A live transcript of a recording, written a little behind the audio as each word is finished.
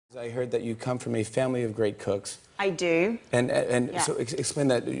I heard that you come from a family of great cooks. I do. And Yeah. so explain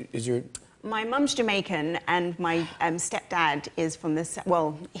that. Is your... My mum's Jamaican, and my stepdad is from the...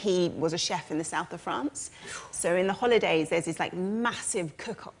 Well, he was a chef in the south of France. So in the holidays, there's these, like, massive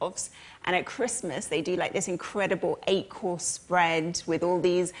cook-offs. And at Christmas, they do, like, this incredible 8-course spread with all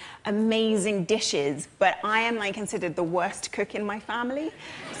these amazing dishes. But I am, like, considered the worst cook in my family.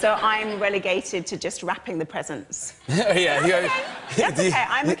 So I'm relegated to just wrapping the presents. Yeah, you're... That's okay.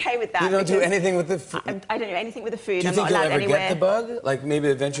 I'm okay with that. You don't do anything with the food? I don't do anything with the food. Do you think you'll ever get the bug? Like, maybe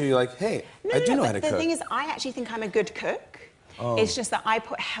eventually you're like, hey, I do know how to cook. The thing is, I actually think I'm a good cook. Oh. It's just that I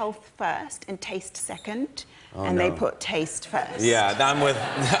put health first and taste second, and they put taste first. Yeah,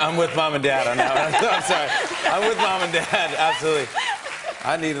 I'm with Mom and Dad on that one. I'm sorry. I'm with Mom and Dad, absolutely.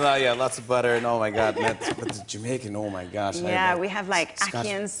 I need lots of butter, and oh my God, that's Jamaican, oh my gosh. Yeah, we have like ackee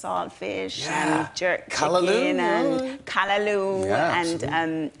and saltfish and jerk chicken and callaloo,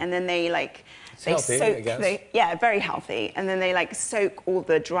 and then they like... They healthy, soak, I guess. Yeah, very healthy. And then they like soak all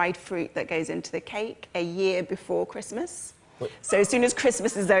the dried fruit that goes into the cake a year before Christmas. What? So as soon as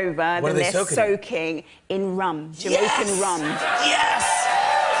Christmas is over, then they're soaking in rum, Jamaican rum. Yes!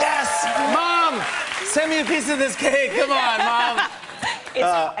 Yes! Mom! Send me a piece of this cake, come on, Mom!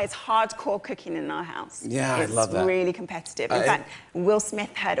 It's hardcore cooking in our house. Yeah, I love that. It's really competitive. In fact, Will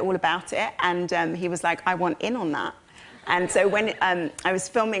Smith heard all about it, and he was like, I want in on that. And so when I was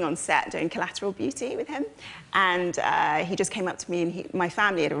filming on set doing Collateral Beauty with him, and he just came up to me, and my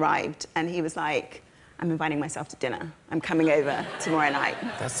family had arrived, and he was like, I'm inviting myself to dinner. I'm coming over tomorrow night.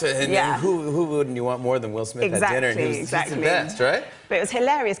 That's it. And who wouldn't you want more than Will Smith at dinner? And he's the best, right? But it was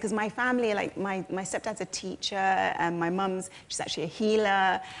hilarious because my family, like my stepdad's a teacher, and my mum's, she's actually a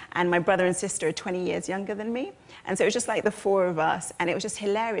healer, and my brother and sister are 20 years younger than me. And so it was just like the four of us, and it was just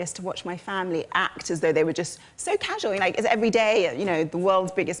hilarious to watch my family act as though they were just so casual. Like, as every day, you know, the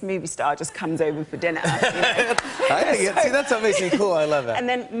world's biggest movie star just comes over for dinner. You know? See, that's what makes me cool. I love that. And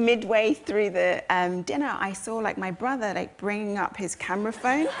then midway through the dinner, I saw like my brother like bringing up his camera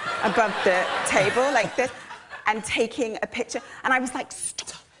phone above the table like this and taking a picture, and I was like,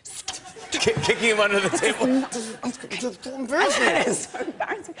 stop. Kicking him under the table. It's so embarrassing.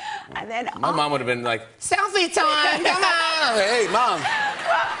 And then my mom would have been like, selfie time, come on! Hey, Mom.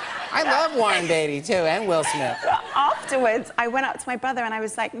 I love Warren Beatty too, and Will Smith. Afterwards, I went up to my brother and I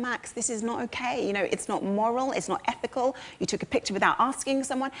was like, Max, this is not okay. You know, it's not moral, it's not ethical. You took a picture without asking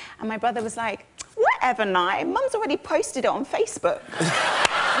someone. And my brother was like, whatever, Nye. Mum's already posted it on Facebook.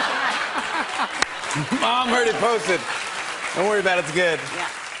 Mom already posted. Don't worry about it, it's good. Yeah.